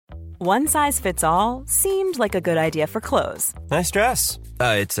One size fits all seemed like a good idea for clothes. Nice dress.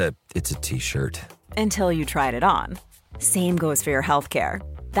 It's a t-shirt. Until you tried it on. Same goes for your healthcare.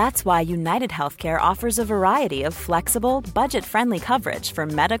 That's why United Healthcare offers a variety of flexible, budget-friendly coverage for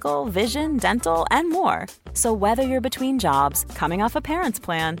medical, vision, dental, and more. So whether you're between jobs, coming off a parent's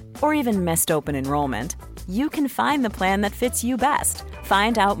plan, or even missed open enrollment, you can find the plan that fits you best.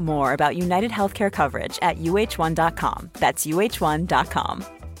 Find out more about United Healthcare coverage at uh1.com. That's uh1.com.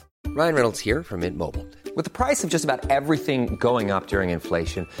 Ryan Reynolds here from Mint Mobile. With the price of just about everything going up during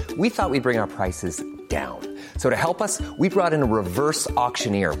inflation, we thought we'd bring our prices down. So to help us, we brought in a reverse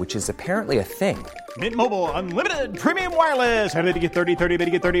auctioneer, which is apparently a thing. Mint Mobile Unlimited Premium Wireless. How to get 30, 30, bit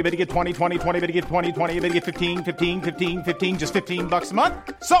to get 30, bit to get 20, 20, 20, bit to get 20, 20, bit to get 15, 15, 15, 15, just $15 a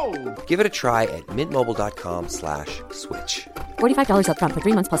month? Sold! Give it a try at mintmobile.com/switch. $45 up front for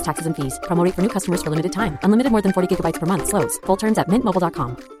 3 months plus taxes and fees. Promo rate for new customers for limited time. Unlimited more than 40 gigabytes per month. Slows full terms at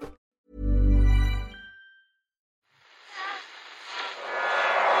mintmobile.com.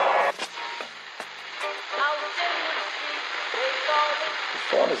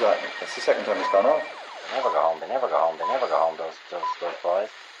 What is that? That's the second time it's gone off. They never go home, they never go home, they never go home, those boys.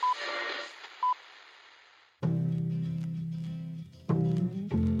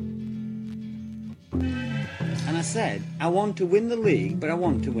 And I said, I want to win the league, but I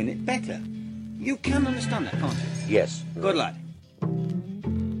want to win it better. You can understand that, can't you? Yes. Good lad.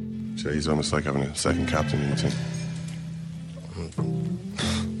 So he's almost like having a second captain in the team.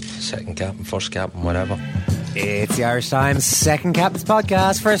 Second captain, first captain, whatever. It's the Irish Times Second Captain's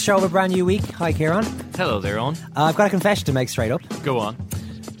Podcast. First show of a brand new week. Hi, Kieran. Hello there, Owen. I've got a confession to make straight up. Go on.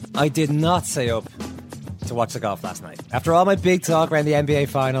 I did not stay up to watch the golf last night. After all my big talk around the NBA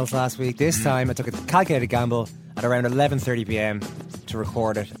Finals last week, this time I took a calculated gamble at around 11:30 p.m. to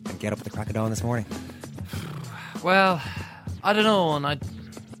record it and get up at the crack of dawn this morning. Well, I don't know, and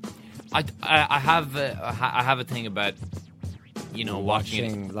I have a thing about, you know,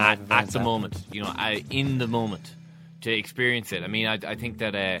 watching it at the moment, you know, in the moment to experience it. I mean, I think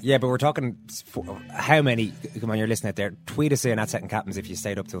that... yeah, but we're talking... how many... Come on, you're listening out there. Tweet us in at Second Captains if you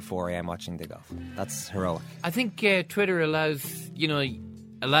stayed up till 4 a.m. watching the golf. That's heroic. I think Twitter allows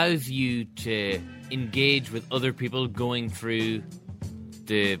you to engage with other people going through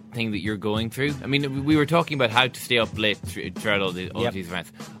the thing that you're going through. I mean, we were talking about how to stay up late throughout all these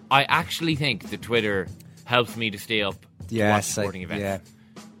events. I actually think that Twitter helps me to stay up to watch sporting events. Yeah.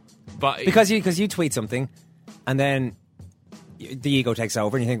 But because you tweet something and then the ego takes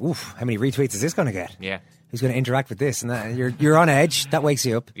over and you think, oof, how many retweets is this going to get? Yeah. Who's going to interact with this? And that, you're on edge. That wakes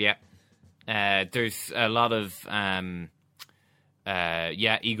you up. Yeah. There's a lot of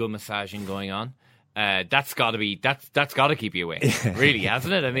ego massaging going on. That's got to keep you awake, really,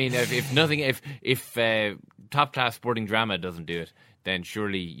 hasn't it? I mean, if top class sporting drama doesn't do it, then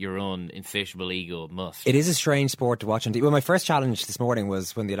surely your own insatiable ego must. It is a strange sport to watch on TV. Well, my first challenge this morning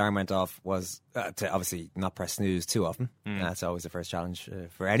was when the alarm went off was to obviously not press snooze too often. That's always the first challenge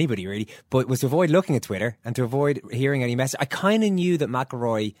for anybody, really. But was to avoid looking at Twitter and to avoid hearing any message. I kind of knew that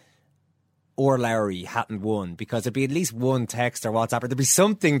McIlroy or Lowry hadn't won because there'd be at least one text or WhatsApp or there'd be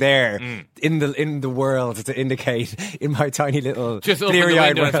something there in the world to indicate in my tiny little just open the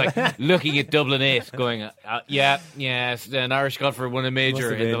window, it's like looking at Dublin 8 going an Irish golfer won a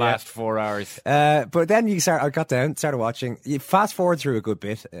major in the last 4 hours. But then I got down, started watching. You fast forward through a good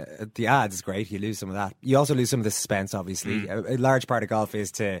bit. The ads is great, you lose some of that. You also lose some of the suspense, obviously. A large part of golf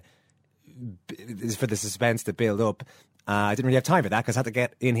is for the suspense to build up. I didn't really have time for that because I had to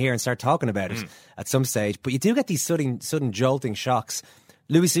get in here and start talking about it at some stage. But you do get these sudden jolting shocks.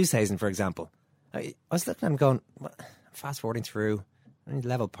 Louis Oosthuizen, for example. I was looking at him going, fast forwarding through,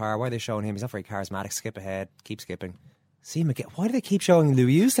 level par. Why are they showing him? He's not very charismatic. Skip ahead, keep skipping. See him again. Why do they keep showing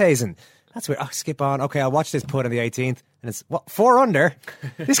Louis Oosthuizen? That's weird. Skip on. Okay, I'll watch this putt on the 18th. And it's, 4 under?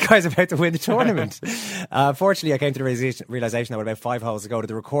 This guy's about to win the tournament. Fortunately, I came to the realisation that with about 5 holes to go, that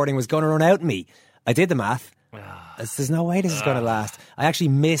the recording was going to run out of me. I did the math. There's no way this is going to last. I actually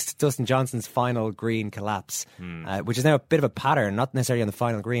missed Dustin Johnson's final green collapse, which is now a bit of a pattern, not necessarily on the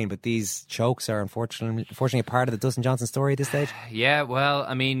final green, but these chokes are unfortunately a part of the Dustin Johnson story at this stage. Yeah, well,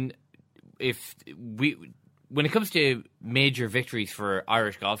 I mean, when it comes to major victories for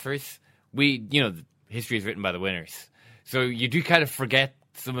Irish golfers, history is written by the winners. So you do kind of forget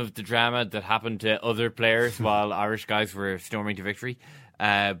some of the drama that happened to other players while Irish guys were storming to victory.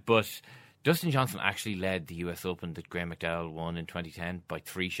 But Dustin Johnson actually led the US Open that Graham McDowell won in 2010 by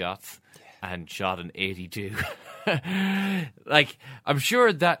 3 shots and shot an 82. Like, I'm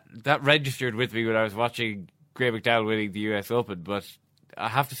sure that registered with me when I was watching Graham McDowell winning the US Open, but I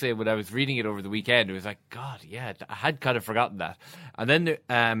have to say when I was reading it over the weekend, it was like, God, yeah, I had kind of forgotten that. And then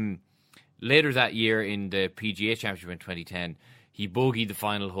later that year in the PGA Championship in 2010, he bogeyed the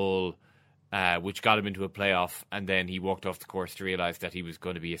final hole, which got him into a playoff, and then he walked off the course to realise that he was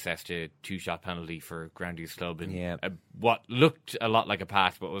going to be assessed a 2-shot penalty for grounding his club in what looked a lot like a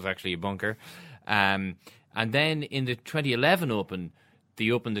path, but was actually a bunker. And then in the 2011 Open,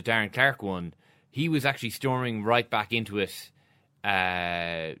 the Open that Darren Clarke won, he was actually storming right back into it,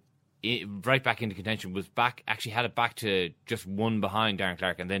 right back into contention, actually had it back to just one behind Darren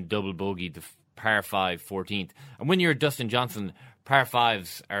Clarke, and then double bogeyed the par 5 14th. And when you're Dustin Johnson, par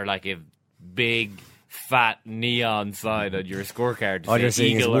 5s are like a big, fat neon sign on your scorecard to say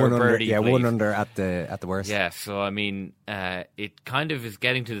eagle or birdie. One under at the worst. Yeah, so I mean, it kind of is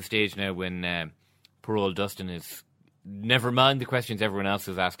getting to the stage now when poor old Dustin is, never mind the questions everyone else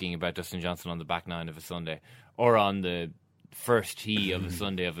is asking about Dustin Johnson on the back nine of a Sunday, or on the first tee of a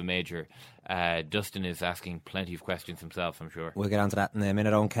Sunday of a major. Dustin is asking plenty of questions himself, I'm sure. We'll get on to that in a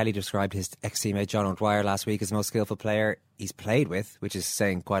minute. Owen Kelly described his ex-teammate John O'Dwyer last week as the most skillful player he's played with, which is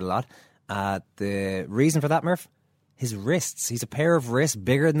saying quite a lot. The reason for that, Murph? His wrists. He's a pair of wrists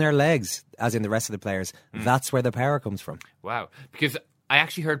bigger than their legs, as in the rest of the players. That's where the power comes from. Wow. Because I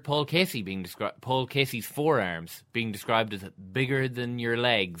actually heard Paul Casey's forearms being described as bigger than your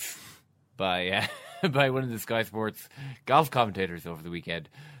legs by one of the Sky Sports golf commentators over the weekend.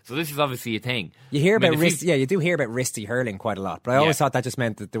 So this is obviously a thing. You hear about you do hear about wristy hurling quite a lot, but I always thought that just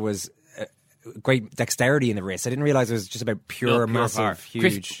meant that there was great dexterity in the wrist. I didn't realise it was just about pure massive, power.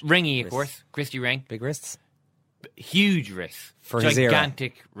 huge. Ringy, of course. Christy Ring. Big wrists? Huge wrists. For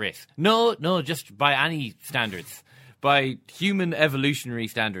gigantic wrists. No, just by any standards. By human evolutionary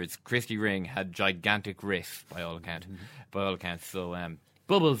standards, Christy Ring had gigantic wrists, by all accounts. So,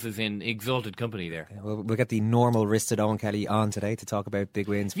 Bubbles is in exalted company there. We'll get the normal wristed Owen Kelly on today to talk about big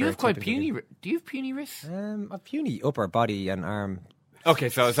wins. You have quite puny. Do you have puny wrists? A puny upper body and arm. Okay,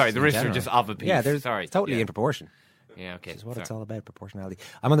 so sorry, the wrists are just of a piece. Yeah, they're totally in proportion. Yeah, okay. Which is what it's all about, proportionality.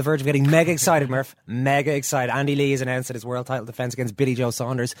 I'm on the verge of getting mega excited, Murph. Mega excited. Andy Lee has announced that his world title defence against Billy Joe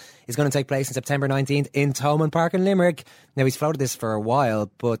Saunders is going to take place on September 19th in Thomond Park in Limerick. Now, he's floated this for a while,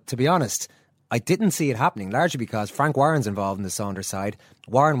 but to be honest, I didn't see it happening, largely because Frank Warren's involved in the Saunders side.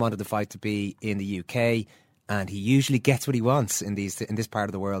 Warren wanted the fight to be in the UK, and he usually gets what he wants in this part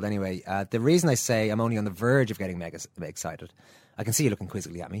of the world anyway. The reason I say I'm only on the verge of getting mega excited, I can see you looking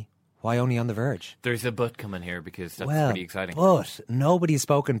quizzically at me. Why only on the verge? There's a but coming here because that's pretty exciting. But nobody has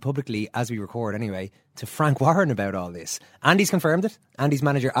spoken publicly, as we record anyway, to Frank Warren about all this. Andy's confirmed it. Andy's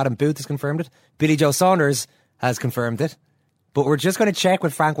manager Adam Booth has confirmed it. Billy Joe Saunders has confirmed it. But we're just going to check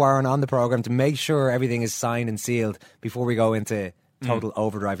with Frank Warren on the programme to make sure everything is signed and sealed before we go into total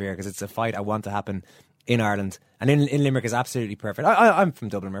overdrive here, because it's a fight I want to happen in Ireland. And in Limerick is absolutely perfect. I'm from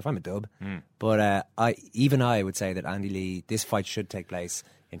Dublin, Murph. I'm a dub. But I would say that Andy Lee, this fight should take place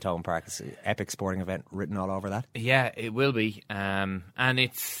in Thomond Park. It's an epic sporting event written all over that. Yeah, it will be. And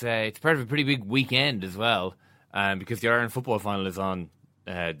it's part of a pretty big weekend as well, because the Ireland football final is on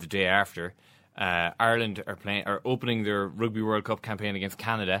the day after. Ireland are opening their Rugby World Cup campaign against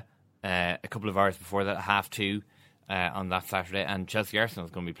Canada a couple of hours before that, at 2:30 on that Saturday. And Chelsea Arsenal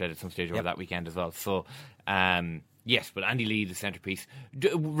is going to be played at some stage over that weekend as well. So, yes, but Andy Lee, the centrepiece,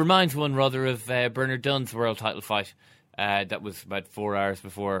 reminds one rather of Bernard Dunn's world title fight. That was about 4 hours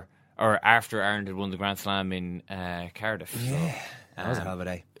before or after Ireland had won the Grand Slam in Cardiff. Yeah, so, that was a hell of a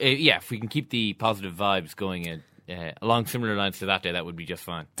day. If we can keep the positive vibes going along similar lines to that day, that would be just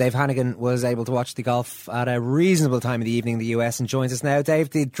fine. Dave Hannigan was able to watch the golf at a reasonable time of the evening in the US and joins us now.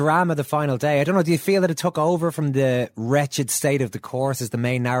 Dave, the drama of the final day, I don't know, do you feel that it took over from the wretched state of the course as the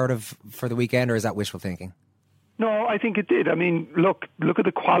main narrative for the weekend, or is that wishful thinking? No, I think it did. I mean, look at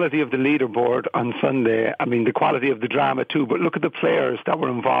the quality of the leaderboard on Sunday. I mean, the quality of the drama too, but look at the players that were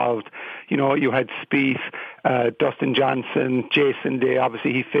involved. You know, you had Spieth, Dustin Johnson, Jason Day,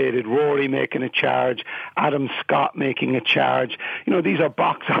 obviously he faded, Rory making a charge, Adam Scott making a charge. You know, these are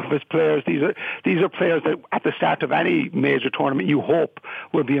box office players. These are players that at the start of any major tournament you hope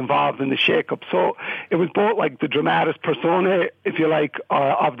will be involved in the shake-up. So it was both like the dramatis persona, if you like,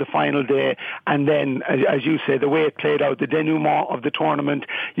 of the final day, and then, as you say, the way it played out, the denouement of the tournament.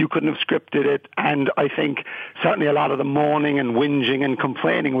 You couldn't have scripted it, and I think certainly a lot of the moaning and whinging and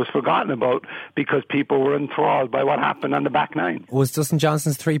complaining was forgotten about because people were enthralled by what happened on the back nine. Was Dustin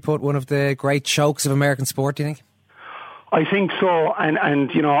Johnson's three-putt one of the great chokes of American sport, do you think? I think so, and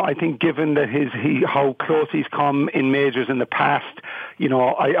you know, I think given that how close he's come in majors in the past, you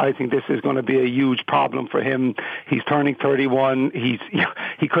know, I think this is going to be a huge problem for him. He's turning 31.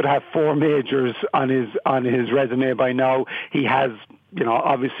 He could have 4 majors on his resume by now. He has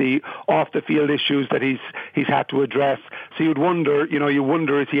obviously off the field issues that he's had to address. So you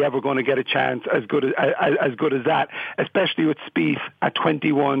wonder, is he ever going to get a chance as good as that? Especially with Spieth at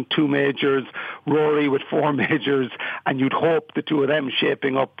 21, 2 majors, Rory with 4 majors, and you'd hope the two of them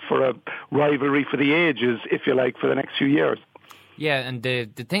shaping up for a rivalry for the ages, if you like, for the next few years. Yeah, and the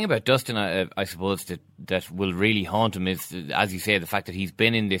thing about Dustin, I suppose, that will really haunt him is, as you say, the fact that he's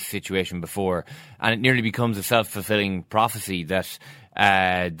been in this situation before, and it nearly becomes a self-fulfilling prophecy that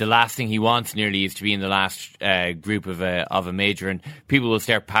the last thing he wants nearly is to be in the last group of a major, and people will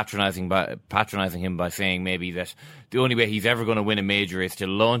start patronising him by saying maybe that the only way he's ever going to win a major is to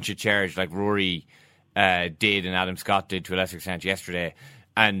launch a charge like Rory did and Adam Scott did to a lesser extent yesterday,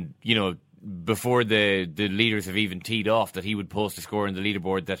 and before the leaders have even teed off, that he would post a score in the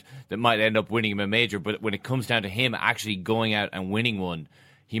leaderboard that might end up winning him a major. But when it comes down to him actually going out and winning one,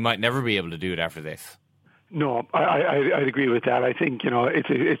 he might never be able to do it after this. No, I'd agree with that. I think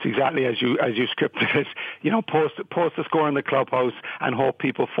it's exactly as you scripted it. Post a score in the clubhouse and hope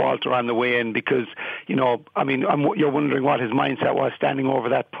people falter on the way in, because you're wondering what his mindset was standing over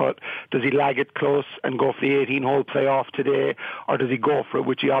that putt. Does he lag it close and go for the 18-hole playoff today, or does he go for it,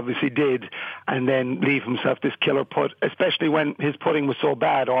 which he obviously did, and then leave himself this killer putt? Especially when his putting was so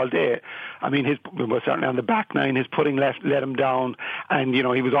bad all day. I mean, certainly on the back nine, his putting let him down, and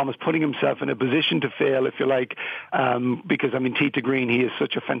he was almost putting himself in a position to fail, if you like, because Tee to Green, he is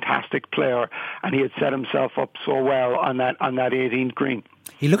such a fantastic player, and he had set himself up so well on that 18th green.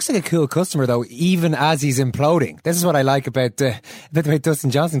 He looks like a cool customer, though, even as he's imploding. This is what I like about the way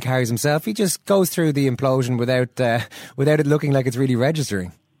Dustin Johnson carries himself. He just goes through the implosion without it looking like it's really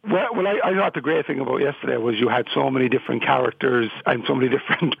registering. Well, I thought the great thing about yesterday was you had so many different characters and so many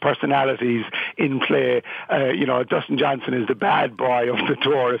different personalities in play. Dustin Johnson is the bad boy of the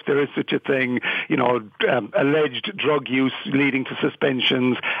tour, if there is such a thing. Alleged drug use leading to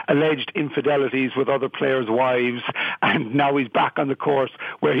suspensions, alleged infidelities with other players' wives, and now he's back on the course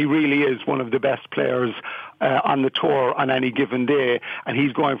where he really is one of the best players on the tour on any given day, and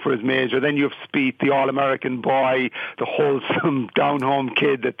he's going for his major. Then you have Spieth, the All-American boy, the wholesome down-home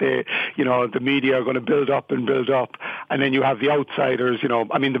kid that the media are going to build up, and then you have the outsiders.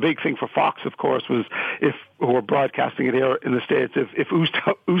 The big thing for Fox, of course, was who were broadcasting it here in the States, if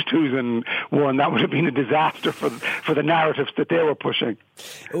Oosthuizen won, that would have been a disaster for the narratives that they were pushing.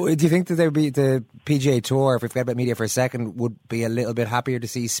 Do you think that the PGA Tour, if we forget about media for a second, would be a little bit happier to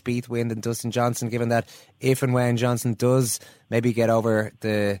see Spieth win than Dustin Johnson, given that if and when Johnson does maybe get over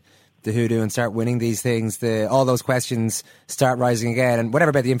the hoodoo and start winning these things, all those questions start rising again? And whatever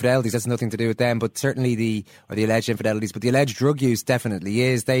about the infidelities, that's nothing to do with them, but certainly the alleged infidelities, but the alleged drug use definitely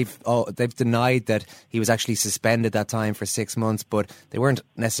is. They've denied that he was actually suspended that time for 6 months, but they weren't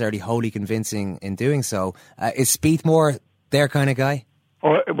necessarily wholly convincing in doing so. Is Spieth more their kind of guy?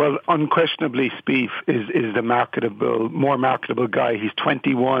 Well, unquestionably, Spieth is the more marketable guy. He's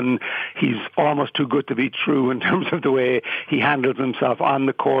 21. He's almost too good to be true in terms of the way he handles himself on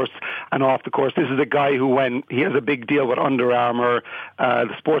the course and off the course. This is a guy who, when he has a big deal with Under Armour,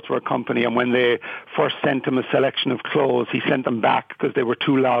 the sportswear company, and when they first sent him a selection of clothes, he sent them back because they were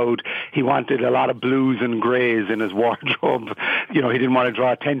too loud. He wanted a lot of blues and greys in his wardrobe. He didn't want to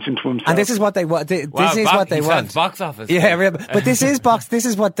draw attention to himself. And this is what they want. This is what they want. Box office. Yeah, but this is box. This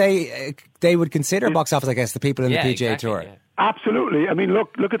is what they would consider box office, I guess, the people in the PGA Tour. Yeah. Absolutely.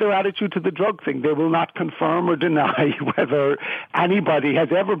 Look at their attitude to the drug thing. They will not confirm or deny whether anybody has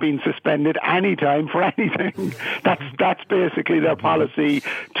ever been suspended any time for anything. That's basically their policy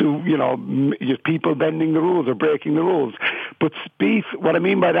to, people bending the rules or breaking the rules. But Spieth, what I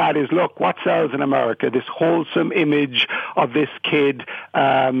mean by that is, look, what sells in America? This wholesome image of this kid,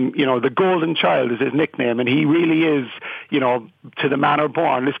 the golden child is his nickname, and he really is, to the manner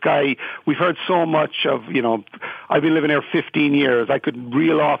born. This guy, we've heard so much of, I've been living here 15 years. I could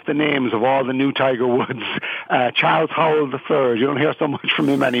reel off the names of all the new Tiger Woods. Charles Howell III, you don't hear so much from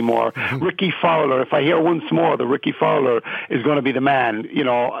him anymore. Ricky Fowler, if I hear once more that Ricky Fowler is going to be the man,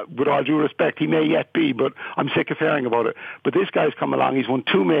 with all due respect, he may yet be, but I'm sick of hearing about it. But this guy's come along, he's won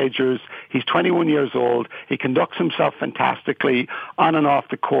 2 majors, he's 21 years old, he conducts himself fantastically on and off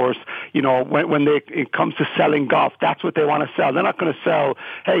the course. When it comes to selling golf, that's what they want to sell. They're not going to sell,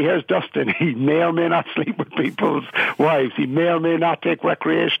 hey, here's Dustin, he may or may not sleep with people's wives, he may or may not take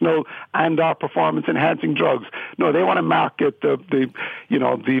recreational and or performance enhancing drugs. No, they want to market the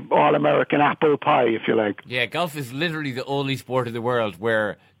all-American apple pie, if you like. Yeah, golf is literally the only sport in the world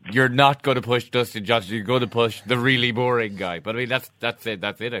where you're not going to push Dustin Johnson, you're going to push the really boring guy. But that's it,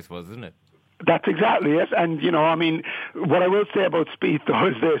 I suppose, isn't it? That's exactly it. And, what I will say about Spieth, though,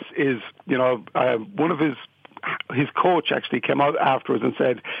 is this, one of his his coach actually came out afterwards and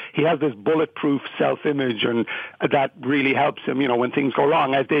said he has this bulletproof self-image, and that really helps him, when things go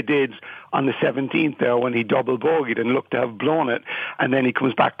wrong, as they did on the 17th there when he double bogeyed and looked to have blown it, and then he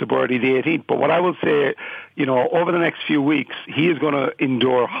comes back to birdie the 18th. But what I will say, over the next few weeks, he is going to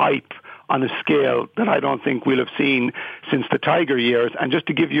endure hype on a scale that I don't think we'll have seen since the Tiger years. And just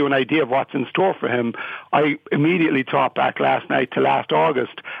to give you an idea of what's in store for him, I immediately thought back last night to last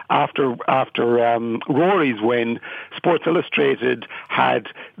August after Rory's win. Sports Illustrated had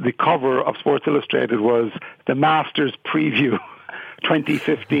the cover of Sports Illustrated was the Masters Preview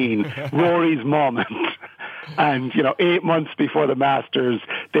 2015, Rory's moment. And, 8 months before the Masters,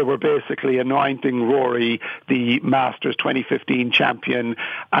 they were basically anointing Rory the Masters 2015 champion.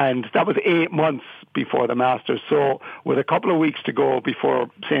 And that was 8 months before the Masters. So with a couple of weeks to go before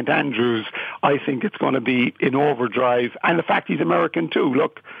St. Andrews, I think it's going to be in overdrive. And the fact he's American too.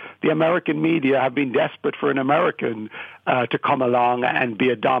 Look, the American media have been desperate for an American to come along and be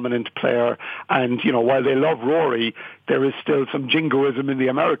a dominant player. And, while they love Rory, there is still some jingoism in the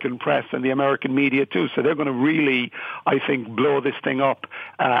American press and the American media too. So they're going to really, I think, blow this thing up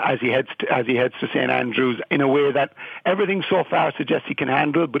as he heads to St. Andrews in a way that everything so far suggests he can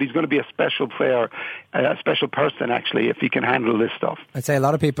handle, but he's going to be a special player, a special person, actually, if he can handle this stuff. I'd say a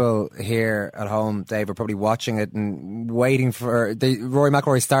lot of people here at home, Dave, are probably watching it and waiting for Rory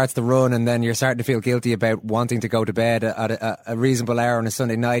McIlroy starts the run, and then you're starting to feel guilty about wanting to go to bed at a reasonable hour on a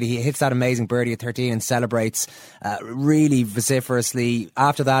Sunday night. He hits that amazing birdie at 13 and celebrates really vociferously.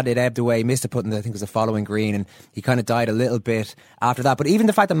 After that, it ebbed away. Missed a putt in, I think it was the following green, and he kind of died a little bit after that. But even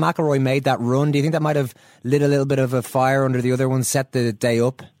the fact that McIlroy made that run, do you think that might have lit a little bit of a fire under the other one, set the day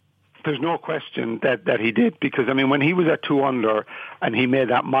up? There's no question that he did, because when he was at 2 under and he made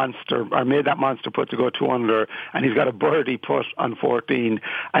that monster putt to go 2 under, and he's got a birdie putt on 14,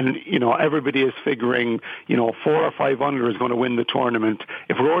 and everybody is figuring 4 or 5 under is going to win the tournament.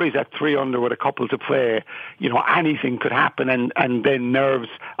 If Rory's at 3 under with a couple to play, anything could happen, and then nerves.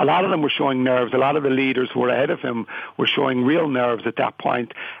 A lot of them were showing nerves. A lot of the leaders who were ahead of him were showing real nerves at that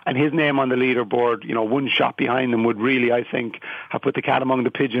point, and his name on the leaderboard, one shot behind them would really, I think, have put the cat among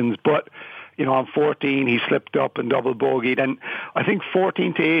the pigeons. But on 14 he slipped up and double bogeyed, and I think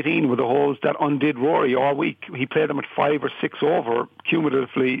 14 to 18 were the holes that undid Rory all week. He played them at 5 or 6 over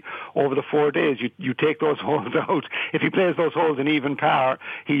cumulatively over the 4 days. You take those holes out. If he plays those holes in even par,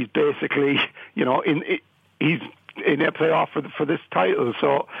 he's basically he's in a playoff for this title.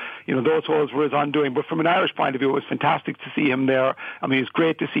 So those holes were his undoing. But from an Irish point of view, it was fantastic to see him there. I mean, it's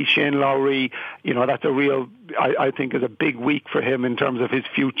great to see Shane Lowry. That's a real, I think, is a big week for him in terms of his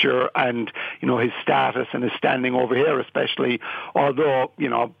future and his status and his standing over here, especially. Although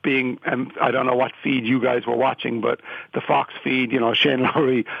being, I don't know what feed you guys were watching, but the Fox feed, Shane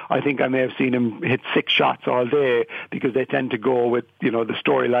Lowry, I think I may have seen him hit 6 shots all day, because they tend to go with the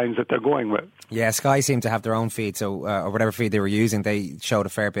storylines that they're going with. Yeah, Sky seemed to have their own feed, so or whatever feed they were using, they showed a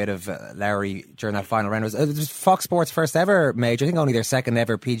fair bit of Lowry during that final round. It was Fox Sports' first ever major, I think only their second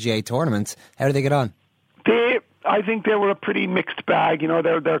ever PGA tournament. How did they get on? I think they were a pretty mixed bag.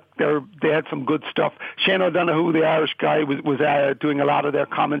 They had some good stuff. Shane O'Donoghue, the Irish guy, was doing a lot of their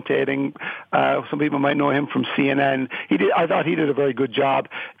commentating. Some people might know him from CNN. I thought he did a very good job.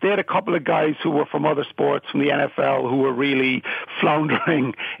 They had a couple of guys who were from other sports, from the NFL, who were really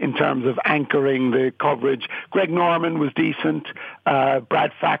floundering in terms of anchoring the coverage. Greg Norman was decent.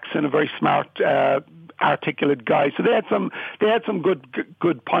 Brad Faxon, a very smart articulate guy. So they had some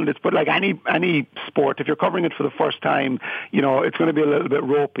good pundits. But like any sport, if you're covering it for the first time, it's going to be a little bit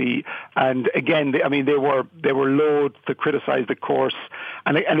ropey. And again, they were loath to criticize the course.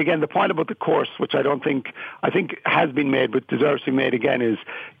 And again, the point about the course, which I think has been made, but deserves to be made again, is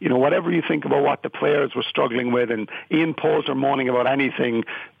whatever you think about what the players were struggling with, and Ian Poulter moaning about anything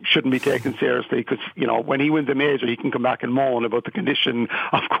shouldn't be taken seriously, because when he wins a major, he can come back and moan about the condition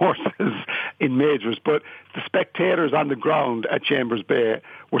of courses in majors. But the spectators on the ground at Chambers Bay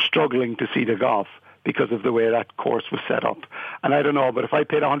were struggling to see the golf because of the way that course was set up. And I don't know, but if I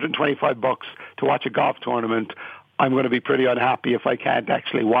paid $125 to watch a golf tournament, I'm going to be pretty unhappy if I can't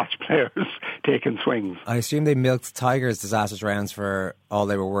actually watch players taking swings. I assume they milked Tiger's disastrous rounds for all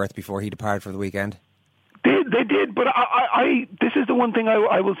they were worth before he departed for the weekend. They did, but this is the one thing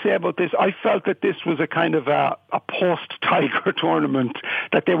I will say about this. I felt that this was a kind of a post-Tiger tournament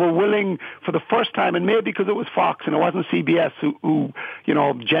that they were willing for the first time, and maybe because it was Fox and it wasn't CBS who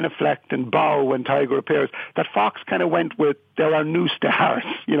genuflect and bow when Tiger appears, that Fox kind of went with, there are new stars.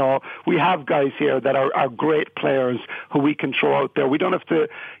 We have guys here that are great players who we can throw out there. We don't have to,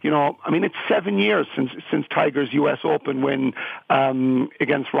 it's 7 years since Tiger's US Open win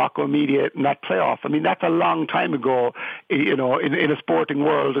against Rocco Mediate in that playoff. I mean, that's a long time ago, in a sporting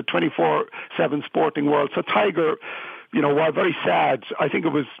world, a 24/7 sporting world. So Tiger, while very sad, I think it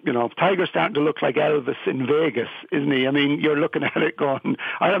was, Tiger's starting to look like Elvis in Vegas, isn't he? I mean, you're looking at it going,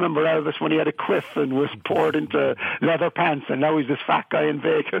 I remember Elvis when he had a quiff and was poured into leather pants, and now he's this fat guy in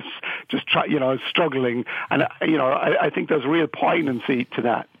Vegas, just struggling. And, I think there's real poignancy to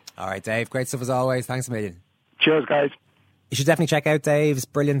that. All right, Dave, great stuff as always. Thanks a million. Cheers, guys. You should definitely check out Dave's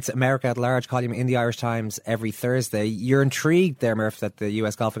brilliant America at Large column in the Irish Times every Thursday. You're intrigued there, Murph, that the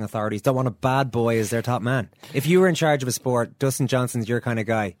US golfing authorities don't want a bad boy as their top man. If you were in charge of a sport, Dustin Johnson's your kind of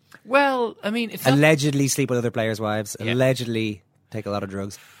guy. Well, I mean, it's allegedly sleep with other players' wives. Yeah. Allegedly take a lot of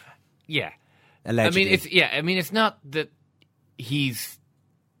drugs. Yeah. Allegedly. It's not that he's,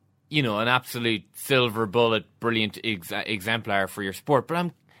 an absolute silver bullet, brilliant exemplar for your sport,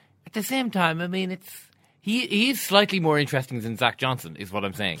 but at the same time, He's slightly more interesting than Zach Johnson, is what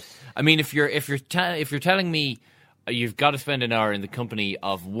I'm saying. I mean, if you're telling me you've got to spend an hour in the company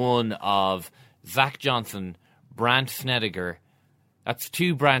of one of Zach Johnson, Brandt Snedeker, that's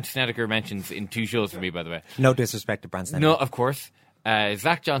 2 Brandt Snedeker mentions in 2 shows for me, by the way. No disrespect to Brandt Snedeker. No, of course.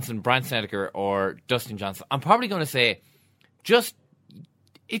 Zach Johnson, Brandt Snedeker, or Dustin Johnson. I'm probably going to say,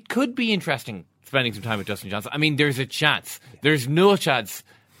 it could be interesting spending some time with Dustin Johnson. I mean, there's a chance. There's no chance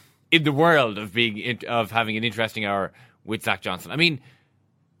in the world of having an interesting hour with Zach Johnson. I mean,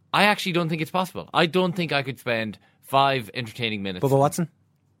 I actually don't think it's possible. I don't think I could spend 5 entertaining minutes. Bubba Watson?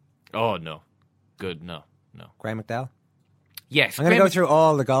 Oh, no. Good, no. Graham McDowell? Yes. I'm going to go through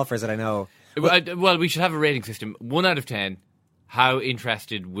all the golfers that I know. Well, we should have a rating system. 1 out of 10, how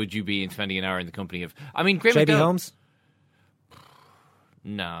interested would you be in spending an hour in the company of... I mean, Graham JB McDowell... Holmes?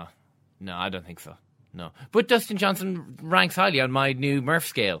 No, I don't think so. No. But Dustin Johnson ranks highly on my new Murph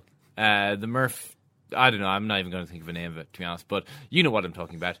scale. The Murph, I don't know, I'm not even going to think of a name of it, to be honest, but you know what I'm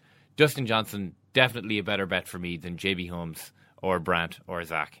talking about. Dustin Johnson, definitely a better bet for me than JB Holmes or Brandt or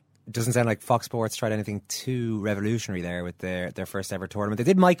Zach. It doesn't sound like Fox Sports tried anything too revolutionary there with their first ever tournament. They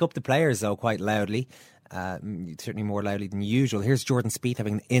did mic up the players, though, quite loudly, certainly more loudly than usual. Here's Jordan Spieth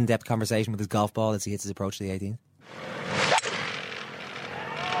having an in-depth conversation with his golf ball as he hits his approach to the 18th.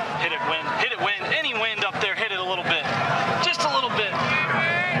 Hit it, wind. Any wind up there, hit it a little bit. Just a little bit.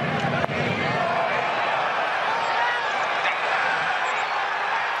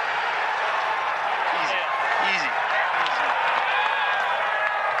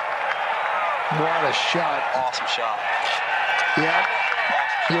 What a shot. Awesome shot. Yeah,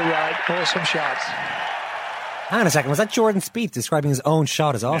 you're right. Awesome shots. Hang on a second. Was that Jordan Spieth describing his own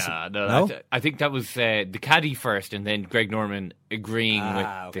shot as awesome? No? I think that was the caddy first, and then Greg Norman agreeing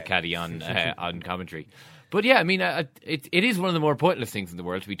with the caddy on commentary. But yeah, I mean, it is one of the more pointless things in the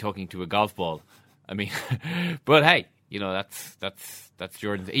world to be talking to a golf ball. I mean, but hey, that's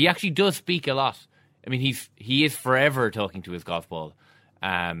Jordan. He actually does speak a lot. I mean, he is forever talking to his golf ball.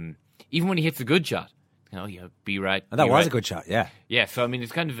 Even when he hits a good shot, be right. And that was a good shot, yeah. Yeah, so I mean,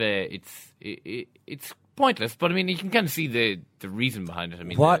 it's kind of it's pointless, but I mean, you can kind of see the reason behind it. I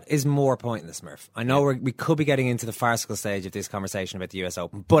mean, what is more pointless, Murph? I know we could be getting into the farcical stage of this conversation about the US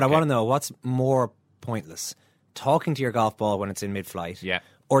Open, but I want to know what's more pointless: talking to your golf ball when it's in mid-flight,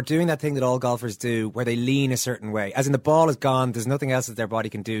 or doing that thing that all golfers do where they lean a certain way, as in the ball is gone, there's nothing else that their body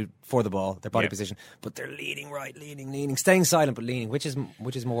can do for the ball, their body position, but they're leaning right, leaning, staying silent but leaning. Which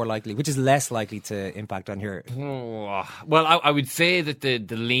is more likely? Which is less likely to impact on your... Well, I would say that the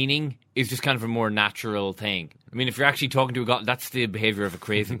leaning is just kind of a more natural thing. I mean, if you're actually talking to a golf, that's the behaviour of a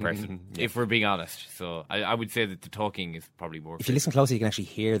crazy person, if we're being honest. So I would say that the talking is probably more... If you listen closely, you can actually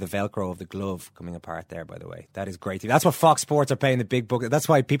hear the Velcro of the glove coming apart there, by the way. That is great. That's what Fox Sports are paying the big bucks. That's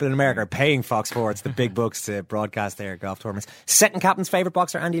why people in America are paying Fox Sports the big bucks to broadcast their golf tournaments. Second captain's favourite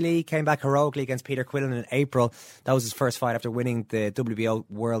boxer, Andy Lee, came back heroically against Peter Quillen in April. That was his first fight after winning the WBO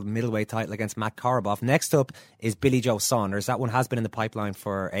World Middleweight title against Matt Korobov. Next up is Billy Joe Saunders. That one has been in the pipeline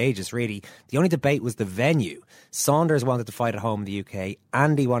for ages, really. The only debate was the venue. Saunders wanted to fight at home in the UK.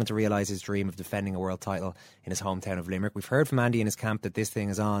 Andy wanted to realise his dream of defending a world title in his hometown of Limerick. We've heard from Andy in his camp that this thing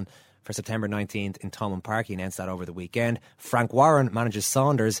is on for September 19th in Thomond Park. He announced that over the weekend. Frank Warren manages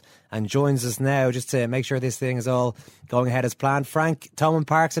Saunders and joins us now just to make sure this thing is all going ahead as planned. Frank, Thomond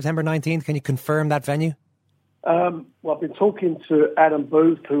Park, September 19th. Can you confirm that venue? Well, I've been talking to Adam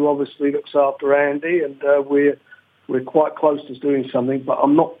Booth, who obviously looks after Andy, and we're we're quite close to doing something, but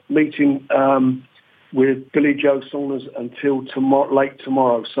I'm not meeting with Billy Joe Saunders until late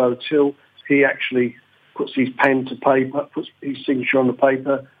tomorrow. So till he actually puts his pen to paper, puts his signature on the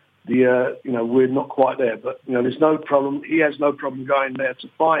paper, we're not quite there. But there's no problem. He has no problem going there to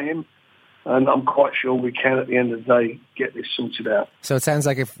fight him, and I'm quite sure we can at the end of the day get this sorted out. So it sounds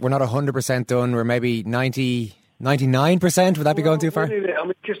like if we're not 100% done, we're maybe 99%. Would that be going too far?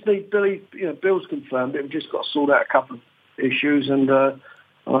 We just need Billy. Bill's confirmed it. We've just got to sort out a couple of issues, and I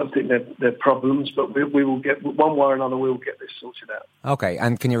don't think they're problems, but we will get, one way or another, we will get this sorted out. Okay,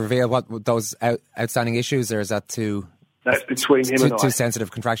 and can you reveal what those outstanding issues, or is that too... That's between him and I. Too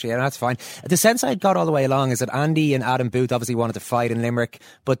sensitive contractually. Yeah, that's fine. The sense I got all the way along is that Andy and Adam Booth obviously wanted to fight in Limerick,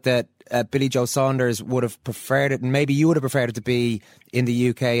 but that Billy Joe Saunders would have preferred it, and maybe you would have preferred it to be in the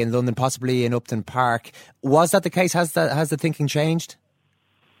UK, in London, possibly in Upton Park. Was that the case? Has the thinking changed?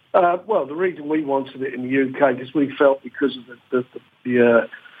 Well, the reason we wanted it in the UK is we felt because of the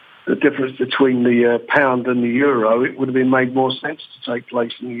difference between the pound and the euro, it would have been made more sense to take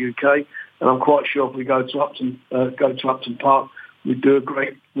place in the UK. And I'm quite sure if we go to Upton Park, we'd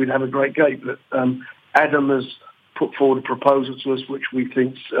have a great game. But Adam has put forward a proposal to us, which we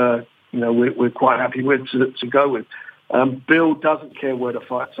think we're quite happy with to go with. Bill doesn't care where the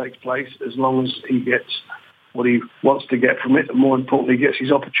fight takes place as long as he gets what he wants to get from it, and more importantly, gets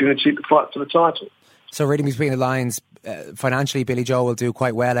his opportunity to fight for the title. So, reading between the lines, financially, Billy Joe will do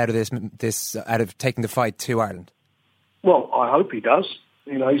quite well out of this out of taking the fight to Ireland. Well, I hope he does.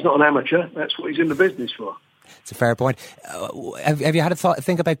 He's not an amateur. That's what he's in the business for. It's a fair point. Have you had a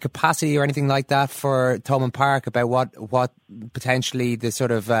think about capacity or anything like that for Thomond Park, about what potentially the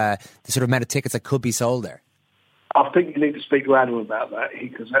sort of amount of tickets that could be sold there? I think you need to speak to Adam about that,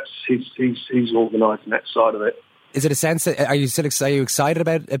 because that's he's organising that side of it. Is it a sense that are you excited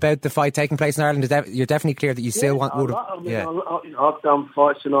about the fight taking place in Ireland? You're definitely clear that you still want. I've done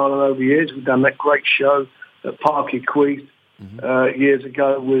fights in Ireland over the years. We've done that great show at Park Equeith years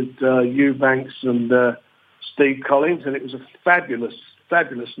ago with Eubanks and Steve Collins, and it was a fabulous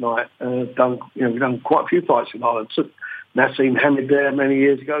night. We've done quite a few fights in Ireland. Took Nassim Hamid there many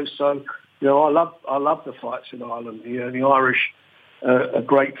years ago. So I love the fights in Ireland. The Irish are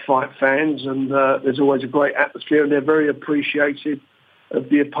great fight fans, and there's always a great atmosphere, and they're very appreciative of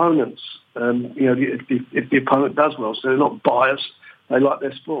the opponents. If the opponent does well, so they're not biased. They like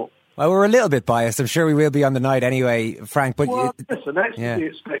their sport. Well, we're a little bit biased. I'm sure we will be on the night anyway, Frank. But listen, that's to be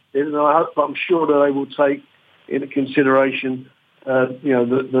expected, and I'm sure that they will take into consideration,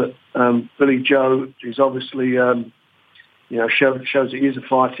 that Billy Joe is obviously, shows that he is a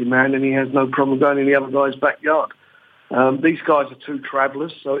fighting man, and he has no problem going in the other guy's backyard. These guys are two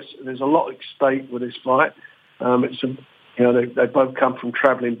travellers, so there's a lot at stake with this fight. They both come from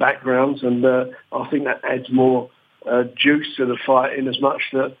travelling backgrounds, and I think that adds more juice to the fight, in as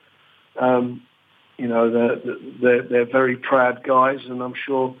much that they're very proud guys, and I'm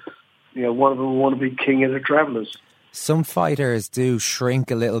sure one of them will want to be king of the travellers. Some fighters do shrink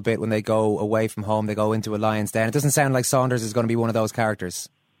a little bit when they go away from home. They go into a lion's den. It doesn't sound like Saunders is going to be one of those characters.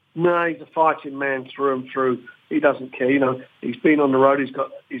 No, he's a fighting man through and through. He doesn't care. He's been on the road.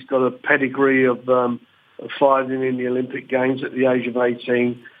 He's got a pedigree of fighting in the Olympic Games at the age of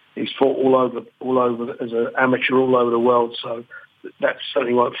 18. He's fought all over as an amateur all over the world. So that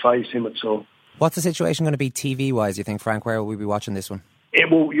certainly won't faze him at all. What's the situation going to be TV-wise, you think, Frank? Where will we be watching this one?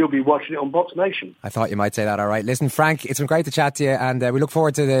 You'll be watching it on Box Nation. I thought you might say that. All right. Listen, Frank, it's been great to chat to you, and we look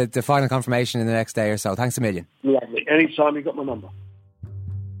forward to the final confirmation in the next day or so. Thanks a million. Lovely. Anytime, you've got my number.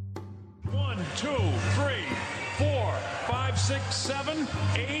 1, 2, 3, 4, 5, 6, 7,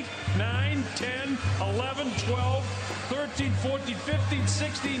 8, 9, 10, 11, 12, 13, 14, 15,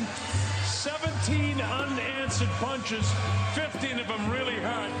 16, 17 unanswered punches. 15 of them really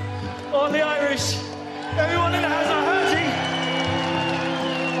hurt. All the Irish, everyone in the house are hurting.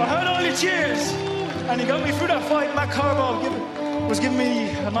 I heard all the cheers, and he got me through that fight. Matt Carbo was giving me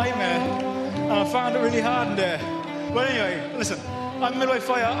a nightmare, and I found it really hard in there. But anyway, listen, I'm a middleweight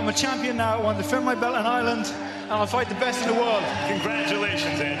fighter. I'm a champion now. I want to defend my belt in Ireland, and I'll fight the best in the world.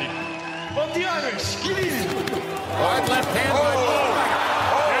 Congratulations, Andy. Up the Irish. Get in. Hard left hand.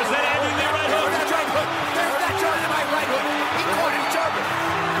 There's that Andy there, right hook. There's that Jordan in my right hook. He caught him jumping.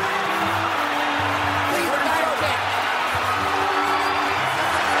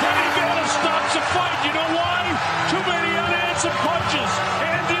 Stops the fight. You know why? Too many unanswered punches.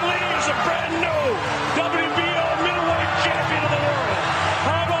 Andy Lee is a brand new WBO middleweight champion of the world.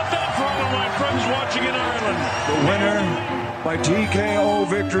 How about that for all of my friends watching in Ireland? The winner by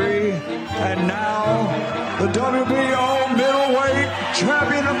TKO victory, and now the WBO middleweight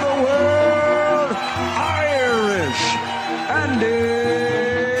champion of the world, Irish Andy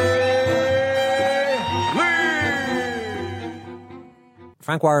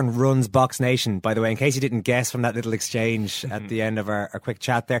Frank Warren runs Box Nation, by the way, in case you didn't guess from that little exchange at the end of our quick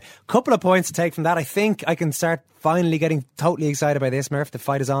chat there. Couple of points to take from that. I think I can start finally getting totally excited by this, Murph. The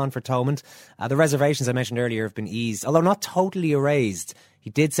fight is on for Thomond. The reservations I mentioned earlier have been eased, although not totally erased.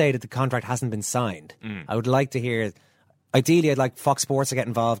 He did say that the contract hasn't been signed. I would like to hear... Ideally, I'd like Fox Sports to get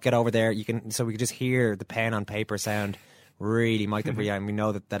involved, get over there, so we could just hear the pen on paper sound really might we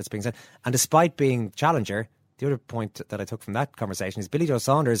know that it's being said. And despite being challenger, the other point that I took from that conversation is Billy Joe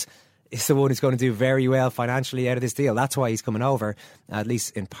Saunders is the one who's going to do very well financially out of this deal. That's why he's coming over, at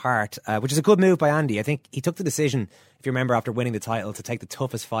least in part, which is a good move by Andy. I think he took the decision, if you remember, after winning the title, to take the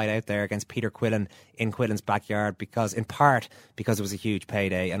toughest fight out there against Peter Quillen in Quillen's backyard, because it was a huge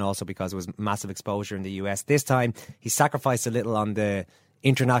payday and also because it was massive exposure in the US. This time, he sacrificed a little on the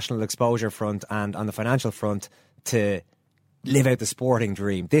international exposure front and on the financial front to live out the sporting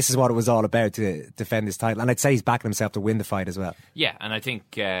dream. This is what it was all about, to defend this title, and I'd say he's backing himself to win the fight as well. Yeah, and I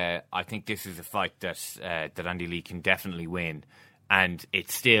think this is a fight that Andy Lee can definitely win, and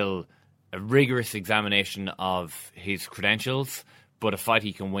it's still a rigorous examination of his credentials, but a fight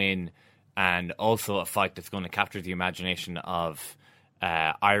he can win, and also a fight that's going to capture the imagination of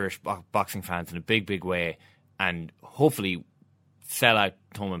Irish boxing fans in a big, big way, and hopefully sell out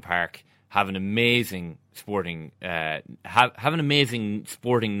Thomond Park. Have an amazing sporting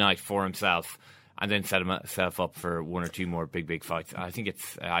night for himself, and then set himself up for one or two more big fights. I think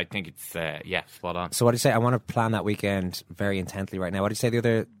it's spot on. So what do you say? I want to plan that weekend very intently right now. What do you say the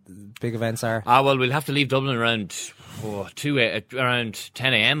other big events are? Well, we'll have to leave Dublin around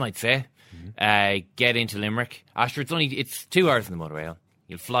 10 a.m. I'd say. Get into Limerick. Sure, it's 2 hours in the motorway.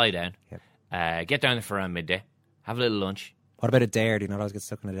 You'll fly down. Yep. Get down there for around midday. Have a little lunch. What about a dare? Do you not always get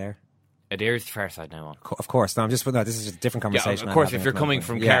stuck in a dare? Adair's the far side now on. Of course. No, this is just a different conversation. Yeah, of course, if you're coming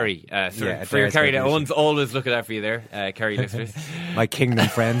from Kerry. For your Kerry, one's always looking out for you there, Kerry listeners. My kingdom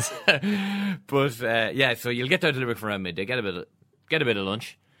friends. But, so you'll get down to Limerick for around midday, get a bit of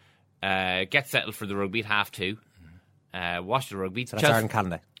lunch, get settled for the rugby at 2:30, watch the rugby. So that's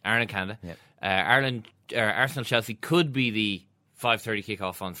Ireland-Canada. Ireland-Canada. Yep. Arsenal-Chelsea could be the 5:30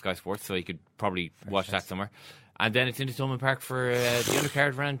 kickoff on Sky Sports, so you could probably watch that somewhere. And then it's into Thomond Park for the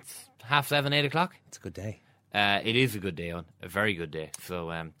undercard around 7:30, 8 o'clock. It's a good day. It is a good day, a very good day.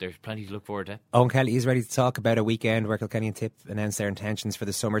 So there's plenty to look forward to. Owen Kelly is ready to talk about a weekend where Kilkenny and Tipp announced their intentions for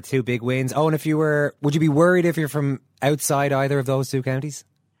the summer. 2 big wins. Owen, would you be worried if you're from outside either of those 2 counties?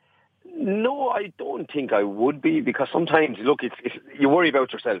 No, I don't think I would be, because sometimes, look, it's you worry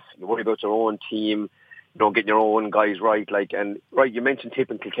about yourself. You worry about your own team, getting your own guys right. You mentioned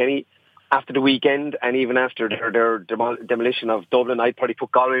Tipp and Kilkenny. After the weekend, and even after their demolition of Dublin, I'd probably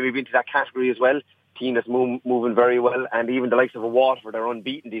put Galway maybe into that category as well. Team that's moving very well, and even the likes of a Waterford, they're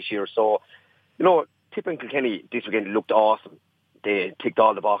unbeaten this year. So, Tipp and Kilkenny this weekend looked awesome. They ticked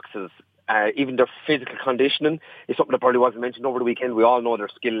all the boxes. Even their physical conditioning is something that probably wasn't mentioned over the weekend. We all know their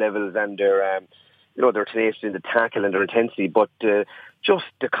skill levels and their tenacity in the tackle and their intensity, but just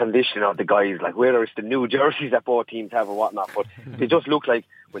the condition of the guys, like whether it's the new jerseys that both teams have or whatnot, but they just look like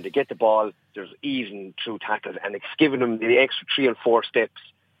when they get the ball, there's easing through tackles, and it's giving them the extra 3 and 4 steps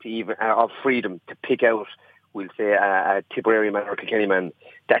to even of freedom to pick out, we'll say, a Tipperary man or a Kilkenny man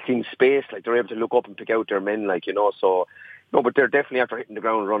that's in space. Like, they're able to look up and pick out their men, so. No, but they're definitely after hitting the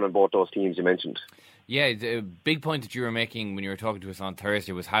ground running, both those teams you mentioned. Yeah, the big point that you were making when you were talking to us on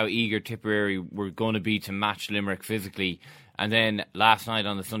Thursday was how eager Tipperary were going to be to match Limerick physically. And then last night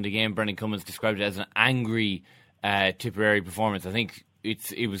on the Sunday game, Brendan Cummins described it as an angry Tipperary performance. I think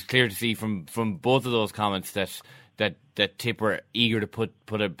it was clear to see from both of those comments that Tip were eager to put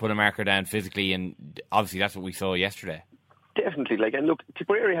a marker down physically, and obviously that's what we saw yesterday. Definitely, and look,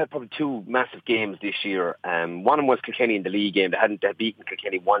 Tipperary had probably 2 massive games this year. One of them was Kilkenny in the league game. They hadn't beaten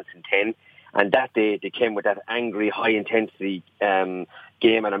Kilkenny once in 10, and that day they came with that angry, high-intensity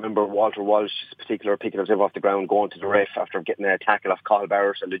game, and I remember Walter Walsh in particular picking himself off the ground, going to the ref after getting a tackle off Cathal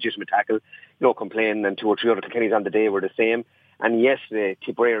Barrett, a legitimate tackle, complaining, and 2 or 3 other Kilkennys on the day were the same. And yesterday,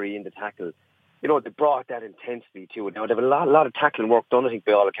 Tipperary in the tackle, they brought that intensity to it. Now, they have a lot of tackling work done, I think,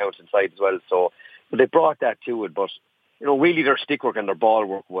 by all accounts inside as well, so but they brought that to it, but really their stick work and their ball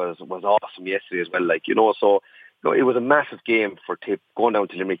work was awesome yesterday as well. So it was a massive game for Tipp going down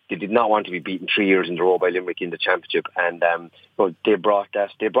to Limerick. They did not want to be beaten 3 years in a row by Limerick in the championship, and they brought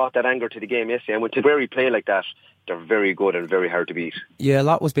that anger to the game yesterday. And when Tipperary play like that, they're very good and very hard to beat. Yeah, a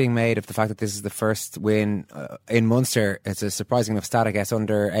lot was being made of the fact that this is the first win in Munster. It's a surprising enough stat, I guess,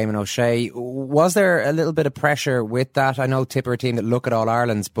 under Eamon O'Shea. Was there a little bit of pressure with that? I know Tip are a team that look at All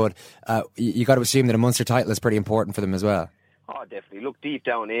Irelands, but you got to assume that a Munster title is pretty important for them as well. Oh, definitely. Look, deep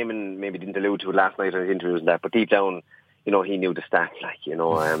down, Eamon maybe didn't allude to it last night in his interviews and that, but deep down, he knew the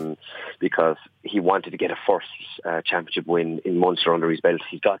stats, because he wanted to get a first championship win in Munster under his belt.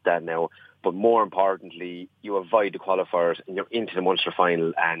 He's got that now. But more importantly, you avoid the qualifiers and you're into the Munster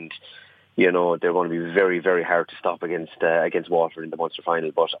final, and they're going to be very, very hard to stop against Waterford in the Munster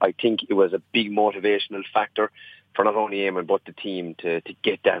final. But I think it was a big motivational factor for not only Eamon but the team to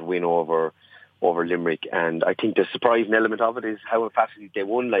get that win over Limerick. And I think the surprising element of it is how emphatically they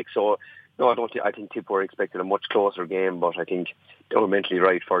won. I think Tip were expecting a much closer game, but I think they were mentally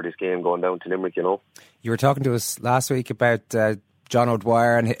right for this game going down to Limerick. You were talking to us last week about John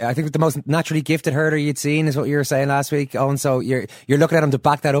O'Dwyer, and I think the most naturally gifted hurler you'd seen is what you were saying last week, Owen. So you're looking at him to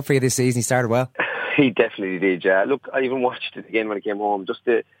back that up for you this season. He started well. He definitely did, yeah. Look, I even watched it again when I came home. Just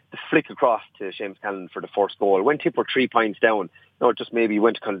the flick across to Seamus Callan for the first goal. When Tip were 3 points down, just maybe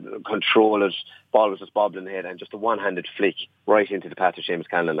went to control it, ball was just bobbling ahead, and just a one-handed flick right into the path of Seamus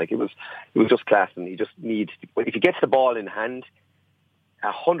Callan. It was just class, and he just needs, if he gets the ball in hand,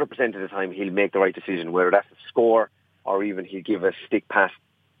 100% of the time he'll make the right decision, whether that's a score or even he'll give a stick pass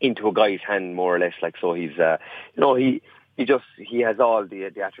into a guy's hand, more or less. So he's, he has all the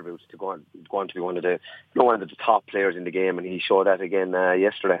attributes to go on to be one of the top players in the game, and he showed that again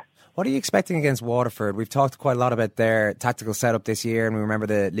yesterday. What are you expecting against Waterford? We've talked quite a lot about their tactical setup this year, and we remember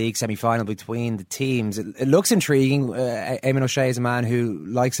the league semi-final between the teams. It looks intriguing. Eamon O'Shea is a man who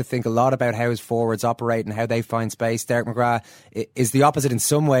likes to think a lot about how his forwards operate and how they find space. Derek McGrath is the opposite in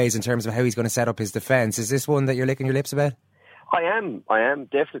some ways in terms of how he's going to set up his defence. Is this one that you're licking your lips about? I am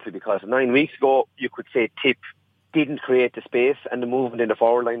definitely, because 9 weeks ago you could say Tip didn't create the space and the movement in the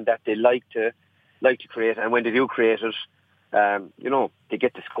forward line that they like to create, and when they do create it, they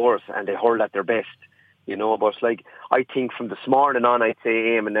get the scores and they hurl at their best, but I think from this morning on, I'd say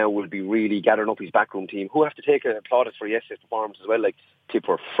Eamon now will be really gathering up his backroom team, who have to take a plaudits for yesterday's performance as well. Tip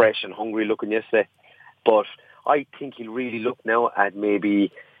were fresh and hungry looking yesterday, but I think he'll really look now at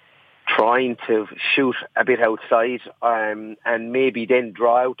maybe trying to shoot a bit outside, and maybe then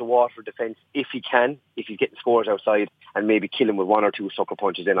draw out the Waterford defence if he's getting scores outside, and maybe kill him with 1 or 2 sucker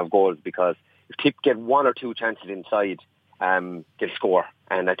punches in of goals, because if Tip get 1 or 2 chances inside, they'll score,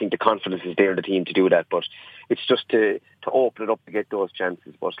 and I think the confidence is there in the team to do that, but it's just to open it up to get those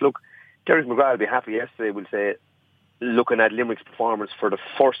chances. But look, Derek McGrath will be happy yesterday, we'll say, looking at Limerick's performance for the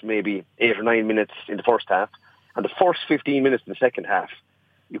first maybe 8 or 9 minutes in the first half, and the first 15 minutes in the second half.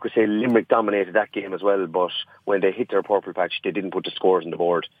 You could say Limerick dominated that game as well, but when they hit their purple patch, they didn't put the scores on the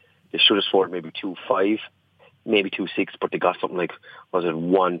board. They should have scored maybe 2-5, maybe 2-6, but they got something like,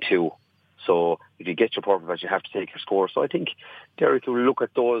 1-2. So if you get your purple patch, you have to take your score. So I think Derek will look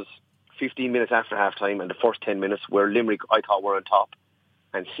at those 15 minutes after half-time and the first 10 minutes where Limerick, I thought, were on top,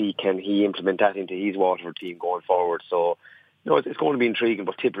 and see can he implement that into his Waterford team going forward. So, it's going to be intriguing,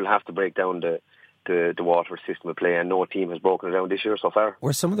 but Tip will have to break down the Waterford system of play, and no team has broken it down this year so far.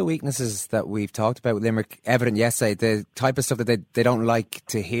 Were some of the weaknesses that we've talked about with Limerick evident yesterday? The type of stuff that they don't like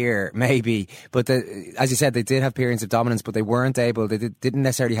to hear, maybe, but as you said, they did have periods of dominance, but they weren't able, they didn't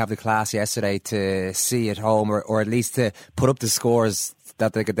necessarily have the class yesterday to see at home, or at least to put up the scores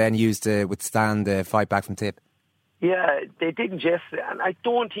that they could then use to withstand the fight back from Tip. Yeah, they didn't yesterday, and I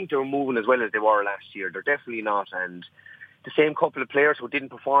don't think they were moving as well as they were last year. They're definitely not, and the same couple of players who didn't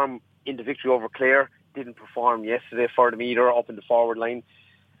perform in the victory over Clare didn't perform yesterday for them either up in the forward line.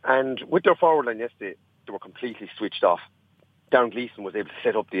 And with their forward line yesterday, they were completely switched off. Darren Gleeson was able to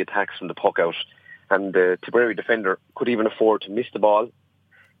set up the attacks from the puck out, and the Tipperary defender could even afford to miss the ball,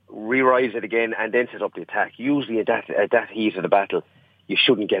 re-rise it again, and then set up the attack. Usually at that heat of the battle, you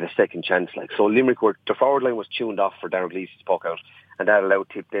shouldn't get a second chance. So Limerick, the forward line was tuned off for Darren Gleeson's puck out, and that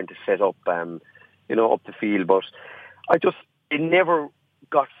allowed Tip then to set up, up the field. But they never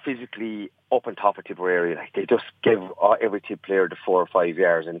got physically up on top of Tipperary. They just gave every Tip player the 4 or 5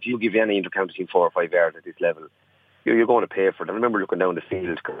 yards, and if you give any inter-county team 4 or 5 yards at this level, you're going to pay for it. I remember looking down the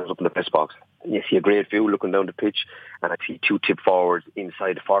field, because I was up in the press box, and you see a great view looking down the pitch, and I see 2 Tip forwards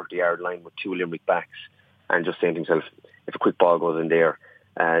inside the 40-yard line with 2 Limerick backs, and just saying to himself, if a quick ball goes in there,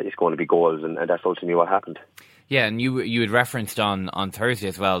 it's going to be goals, and that's ultimately what happened. Yeah, and you had referenced on Thursday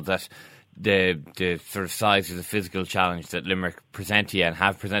as well that the sort of size of the physical challenge that Limerick present to you and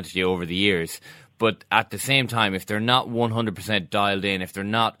have presented to you over the years, but at the same time, if they're not 100% dialed in, if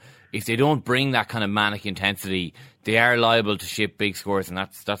they don't bring that kind of manic intensity, they are liable to ship big scores, and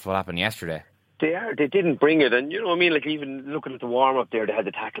that's what happened yesterday. They are. They didn't bring it, and you know what I mean. Like even looking at the warm up there, they had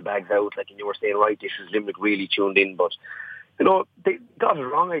the tackle bags out. Like and you were saying, right, this is Limerick really tuned in, but you know they got it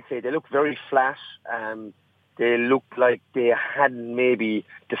wrong. I'd say they looked very flat. They looked like they hadn't maybe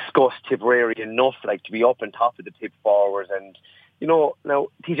discussed Tipperary enough, like to be up on top of the Tip forwards. And you know now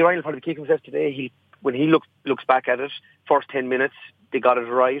TJ Ryan will probably kick himself today. When he looks back at it, first 10 minutes they got it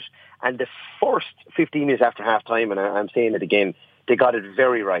right, and the first 15 minutes after half time, and I'm saying it again, they got it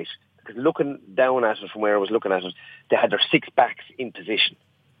very right. Because looking down at it from where I was looking at it, they had their 6 backs in position.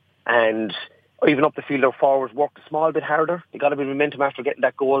 And even up the field, their forwards worked a small bit harder. They got a bit of momentum after getting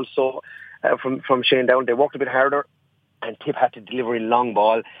that goal. So from Shane Down, they worked a bit harder. And Tip had to deliver a long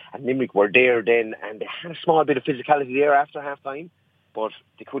ball. And Limerick were there then. And they had a small bit of physicality there after half time. But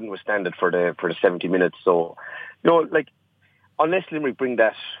they couldn't withstand it for the 70 minutes. So, you know, like, unless Limerick bring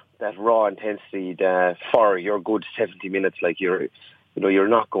that raw intensity for your good 70 minutes, like you're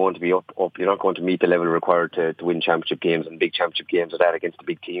not going to be up. You're not going to meet the level required to win championship games and big championship games of that against the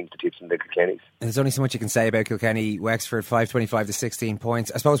big teams, the Tips and the Kilkennys. There's only so much you can say about Kilkenny. Wexford 525 to 16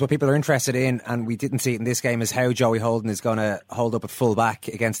 points. I suppose what people are interested in, and we didn't see it in this game, is how Joey Holden is going to hold up at full back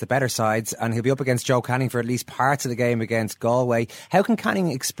against the better sides, and he'll be up against Joe Canning for at least parts of the game against Galway. How can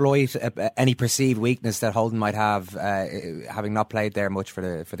Canning exploit any perceived weakness that Holden might have, having not played there much for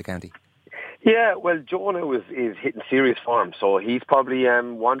the county? Yeah, well, Jonah is hitting serious form, so he's probably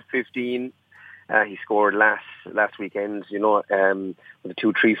 115. He scored last weekend, you know, with a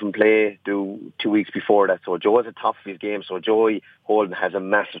 2-3 from play 2 weeks before that. So Joe is at the top of his game. So Joey Holden has a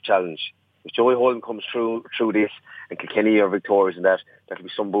massive challenge. If Joey Holden comes through this and Kilkenny are victorious in that'll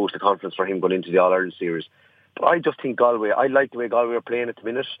be some boost of confidence for him going into the All-Ireland series. But I just think Galway, I like the way Galway are playing at the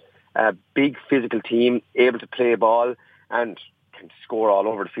minute. Big physical team, able to play ball and can score all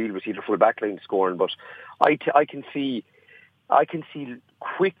over the field. We see the full back line scoring, but I can see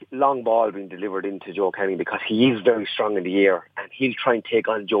quick long ball being delivered into Joe Canning because he is very strong in the air and he'll try and take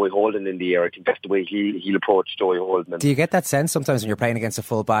on Joey Holden in the air. I think that's the way he'll approach Joey Holden. Do you get that sense sometimes when you're playing against a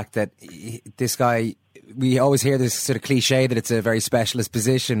full back that this guy, we always hear this sort of cliche that it's a very specialist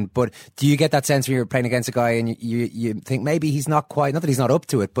position, but do you get that sense when you're playing against a guy and you think maybe he's not quite, not that he's not up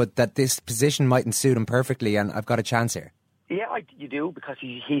to it, but that this position mightn't suit him perfectly and I've got a chance here? Yeah, you do, because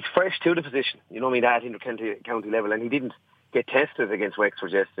he's fresh to the position. You know what I mean, at inter-county level, and he didn't get tested against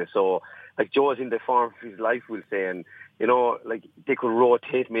Wexford yesterday. So, like, Joe's in the form of his life, we'll say, and, you know, like, they could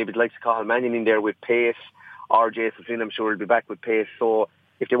rotate, maybe like Cathal Mannion in there with pace, or Jason Flynn, I'm sure he'll be back with pace. So,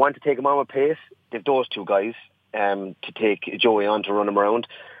 if they want to take him on with pace, they've those two guys to take Joey on to run him around.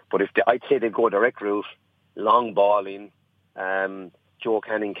 But I'd say they go direct route, long ball in, Joe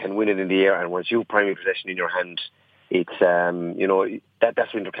Canning can win it in the air, and once you have primary possession in your hand, it's you know,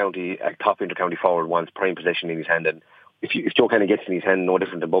 that's inter-county, a top inter-county forward wants prime possession in his hand, and if Joe Canning gets in his hand, no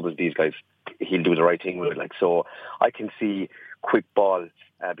different than Bubbles, these guys, he'll do the right thing with it. Like, so I can see quick ball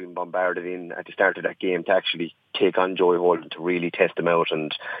being bombarded in at the start of that game to actually take on Joey Holden, to really test him out.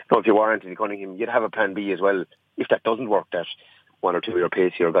 And you know, if you were Anthony Cunningham, you'd have a plan B as well. If that doesn't work, that one or two of your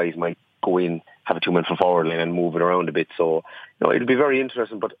pacier guys might go in, have a 2-man from forward line and move it around a bit. So, you know, it'll be very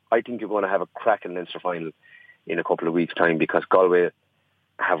interesting, but I think you're going to have a cracking Leinster final in a couple of weeks' time, because Galway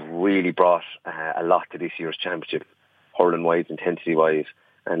have really brought a lot to this year's championship, hurling-wise, intensity-wise.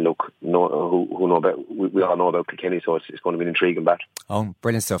 And look, we all know about Kilkenny, so it's going to be an intriguing battle. Oh,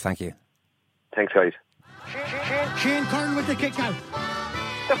 brilliant stuff, thank you. Thanks, guys. Shane Curran with the kick out.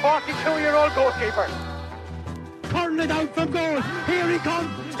 The 42-year-old goalkeeper. Curran it out from goal. Here he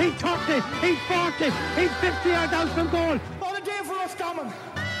comes. He's 30, he's 40, he's 50 yards out from goal. What a day for us, Thomond.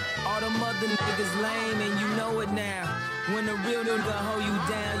 All them other niggas lame and you know it now. When the real nigga hold you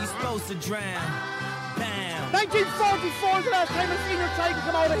down, you supposed to drown. Bam. 1944 is the last time a senior tiger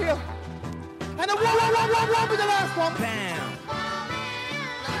come out of here. And a won't be the last one. Bam.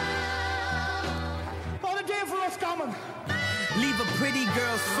 What a day for us, Thomond. Leave a pretty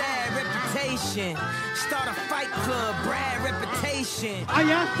girl sad reputation. Start a fight club, Brad reputation. I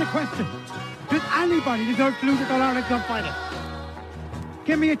asked the question, does anybody deserve to lose at the All-Ireland Cup final?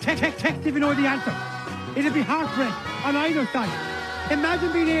 Give me a text if you know the answer. It'll be heartbreak on either side.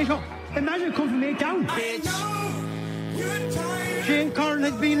 Imagine being 8 up. Imagine coming from 8 down. Shane Curran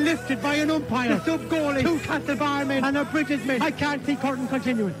has been lifted by an umpire, a sub-goalie, 2 Castle barmen and a British mate. I can't see Curran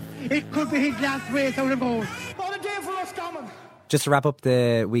continuing. It could be his last race out of goal. What a day for us, Thomond. Just to wrap up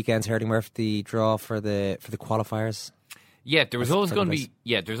the weekend's hurling, Murph, the draw for the qualifiers. Yeah, there's always going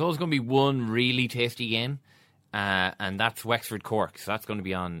to be one really tasty game. And that's Wexford Cork, so that's going to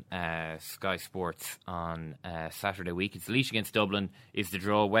be on Sky Sports on Saturday week. It's Laois against Dublin is the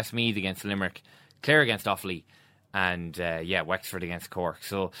draw, Westmeath against Limerick, Clare against Offaly, and Wexford against Cork.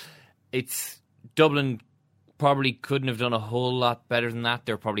 So it's Dublin probably couldn't have done a whole lot better than that.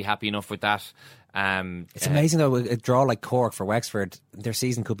 They're probably happy enough with that. It's amazing though, a draw like Cork for Wexford, their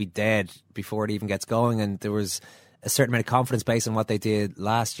season could be dead before it even gets going, and there was a certain amount of confidence based on what they did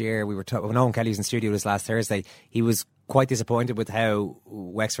last year. We were when Owen Kelly was in studio this last Thursday, he was quite disappointed with how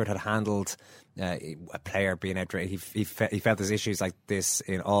Wexford had handled a player being out. He felt there's issues like this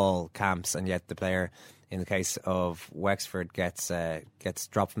in all camps, and yet the player, in the case of Wexford, gets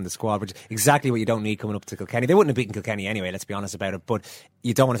dropped from the squad, which is exactly what you don't need coming up to Kilkenny. They wouldn't have beaten Kilkenny anyway, let's be honest about it, but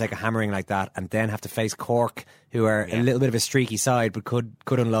you don't want to take a hammering like that and then have to face Cork, who are a little bit of a streaky side, but could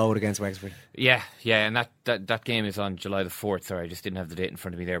unload against Wexford. Yeah, and that game is on July the 4th. Sorry, I just didn't have the date in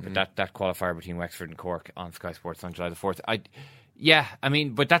front of me there, but that qualifier between Wexford and Cork on Sky Sports on July the 4th.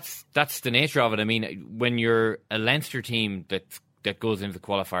 But that's the nature of it. I mean, when you're a Leinster team that goes into the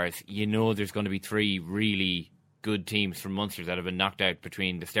qualifiers, you know there's going to be 3 really good teams from Munster that have been knocked out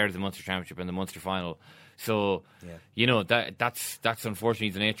between the start of the Munster Championship and the Munster final. So, you know, that's unfortunately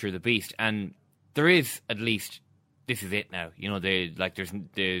the nature of the beast. And there is, at least, this is it now. You know,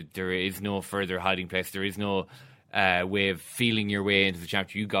 there is no further hiding place. There is no way of feeling your way into the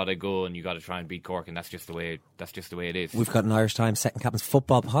championship. You got to go and you got to try and beat Cork, and that's just the way it is. We've got an Irish Times Second Captain's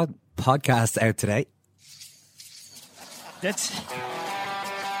football podcast out today. They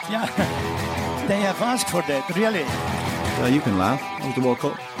have asked for that, really. You can laugh. It was the World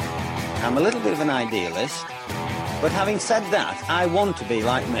Cup. I'm a little bit of an idealist, but having said that, I want to be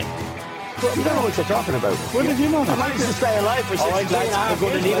like me. Well, you don't know what you're talking about. What did you know? I managed to stay alive for 16 years. I'm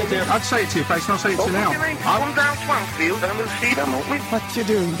going to leave it there. I'd say it to you, face, and I'll say it to you now. Come down Swansfield and we'll see them, won't we? What you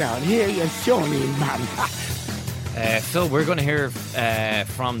doing down here, you shawny man? So we're going to hear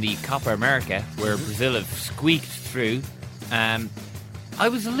from the Copa America, where Brazil have squeaked through. I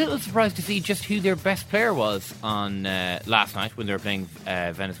was a little surprised to see just who their best player was on last night when they were playing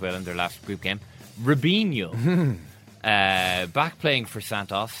Venezuela in their last group game. Robinho, back playing for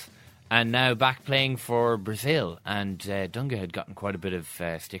Santos, and now back playing for Brazil. And Dunga had gotten quite a bit of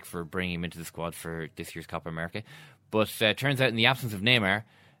stick for bringing him into the squad for this year's Copa America. But turns out in the absence of Neymar,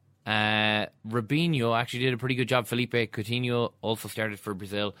 Robinho actually did a pretty good job. Felipe Coutinho also started for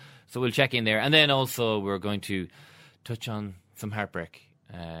Brazil. So we'll check in there. And then also we're going to touch on some heartbreak.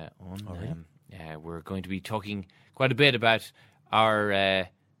 We're going to be talking quite a bit about our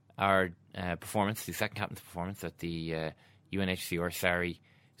performance, the second captain's performance at the UNHCR Sari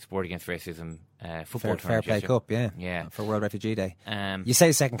Sport Against Racism football tournament. Fair Play Cup, yeah, for World Refugee Day. You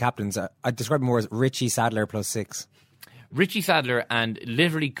say second captains. I'd describe them more as Richie Sadler plus 6. Richie Sadler, and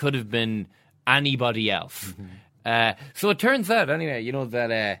literally could have been anybody else. So it turns out, anyway, you know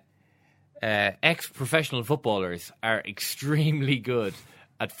that ex-professional footballers are extremely good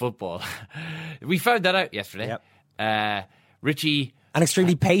at football. We found that out yesterday. Yep. Richie... And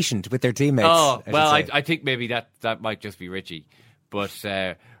extremely patient with their teammates. Oh, well, I think maybe that might just be Richie.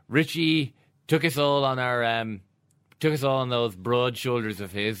 But Richie took us all on those broad shoulders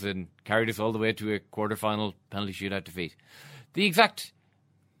of his and carried us all the way to a quarter-final penalty shootout defeat. The exact,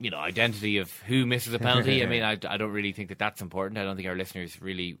 identity of who misses a penalty, I mean, I don't really think that's important. I don't think our listeners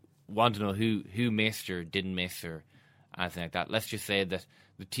really want to know who missed or didn't miss or anything like that. Let's just say that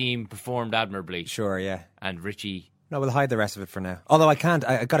the team performed admirably. Sure, yeah. And Richie... No, we'll hide the rest of it for now. Although I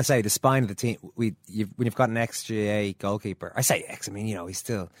got to say, the spine of the team, when you've got an ex-GA goalkeeper, I say ex, I mean, he's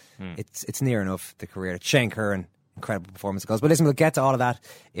still, it's near enough the career. Shane Curran, incredible performance of goals. But listen, we'll get to all of that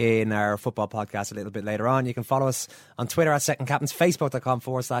in our football podcast a little bit later on. You can follow us on Twitter at Second Captains,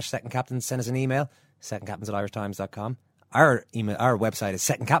 Facebook.com/Second Captains. Send us an email, secondcaptains@irishtimes.com. Our website is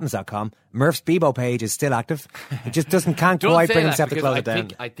secondcaptains.com. Murph's Bebo page is still active. It just can't quite bring himself to close it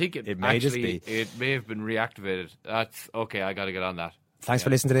down. I think it may just be. It may have been reactivated. That's okay. I got to get on that. Thanks for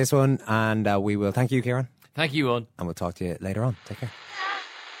listening to this one, and we will thank you, Kieran. Thank you, Owen. And we'll talk to you later on. Take care.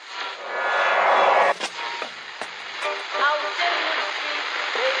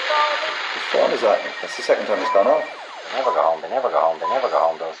 What time is that? That's the second time it's gone off. They never go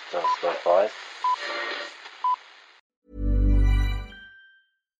home, those boys.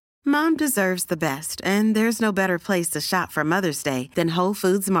 Mom deserves the best, and there's no better place to shop for Mother's Day than Whole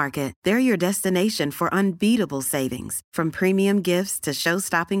Foods Market. They're your destination for unbeatable savings, from premium gifts to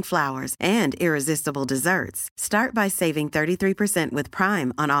show-stopping flowers and irresistible desserts. Start by saving 33% with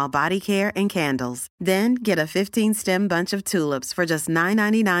Prime on all body care and candles. Then get a 15-stem bunch of tulips for just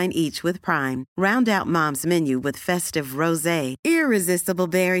 $9.99 each with Prime. Round out Mom's menu with festive rosé, irresistible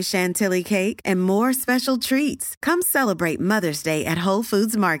berry chantilly cake, and more special treats. Come celebrate Mother's Day at Whole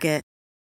Foods Market.